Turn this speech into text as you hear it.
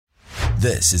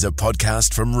This is a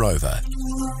podcast from Rover.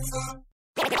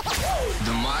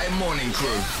 The My Morning Crew.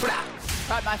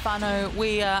 Right, my whānau,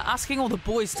 we are asking all the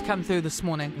boys to come through this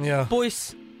morning. Yeah.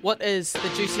 Boys, what is the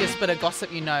juiciest bit of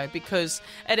gossip you know? Because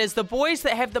it is the boys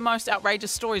that have the most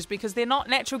outrageous stories, because they're not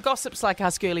natural gossips like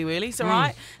us girly wheelies, all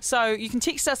right? So you can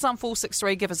text us on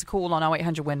 463, give us a call on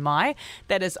 0800 Win My.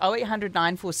 That is 0800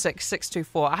 946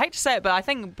 624. I hate to say it, but I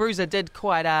think Bruiser did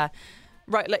quite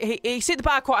right, like he set the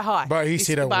bar quite high. But he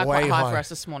set the it bar way quite high high for us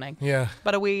this morning. Yeah.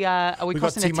 But are we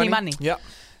crossing the T-Money? Yep.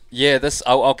 Yeah,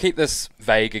 I'll keep this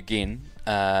vague again,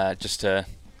 just to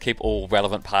keep all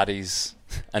relevant parties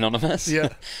anonymous.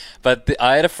 Yeah. But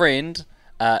I had a friend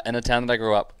in a town that I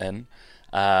grew up in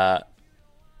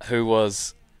who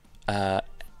was, how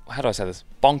do I say this,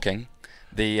 bonking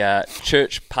the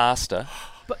church pastor.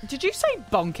 But did you say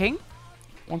bonking?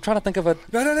 I'm trying to think of a...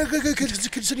 No, go,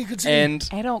 continue. And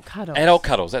Adult cuddles. adult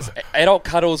cuddles. That's adult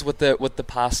cuddles with the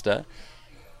pastor,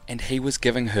 and he was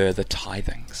giving her the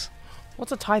tithings,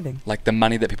 What's a tithing? like the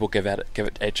money that people give it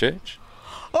at church.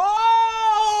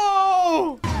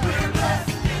 Oh!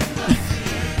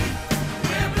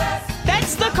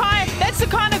 That's the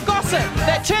kind of gossip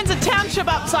that turns a township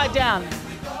upside down.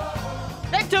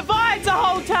 That divides a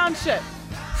whole township.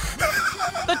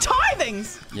 The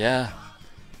tithings. Yeah.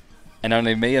 And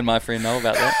only me and my friend know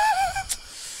about that.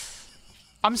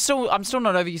 I'm still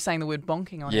not over you saying the word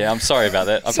bonking on it. Yeah, I'm sorry about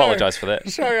that. I apologise for that.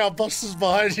 Sorry, our boss is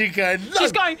behind you going, no.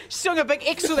 She's doing a big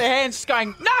X with her hands, just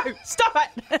going, no, stop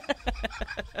it.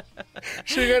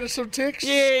 Should we go to some text?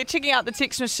 Yeah, checking out the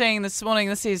text machine this morning.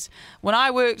 This is, when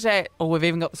I worked at, we've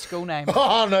even got the school name.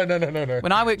 Oh, no.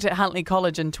 When I worked at Huntley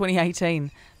College in 2018,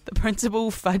 the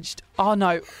principal fudged. Oh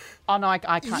no,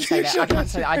 I can't say that. I can't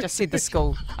say that. I just said the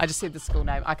school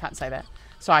name. I can't say that.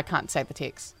 So I can't say the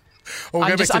text.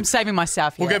 I'm saving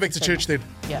myself here. We'll go back to church then.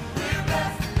 Yeah.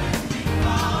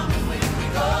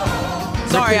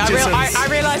 Sorry, I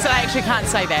realised that I actually can't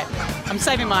say that. I'm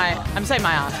saving my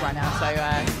ass right now, so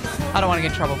I don't want to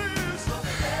get in trouble.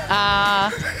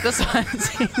 This one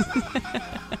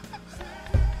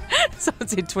Someone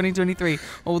said 2023,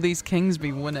 all these kings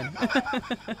be winning.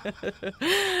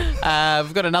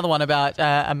 We've got another one about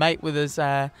a mate with his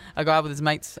a guy with his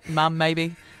mate's mum,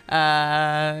 maybe.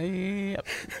 Yep.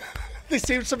 There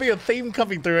seems to be a theme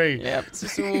coming through. Yep. It's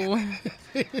just all,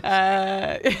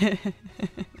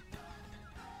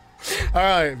 All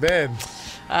right, Ben.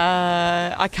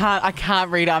 I can't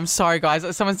read it. I'm sorry, guys.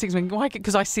 Someone's texting me, why?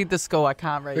 Because I said the school. I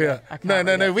can't read Yeah. it. I can't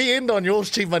read No. it. We end on yours,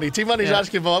 T-Money. T-Money's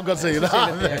asking for I've got to say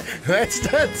that. That's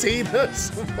the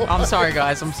Tina's. I'm sorry,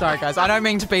 guys. I don't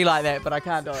mean to be like that, but I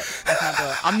can't do it.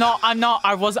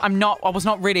 I was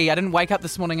not ready. I didn't wake up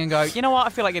this morning and go, you know what? I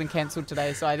feel like getting cancelled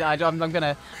today, so I'm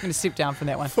gonna step down from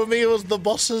that one. For me, it was the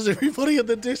bosses, everybody at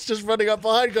the desk just running up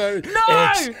behind going,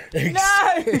 No!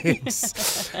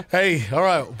 X. Hey, all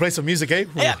right, we'll play some music, eh?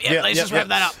 Let's just wrap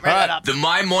that up. All right. The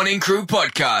My Morning Crew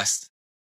podcast.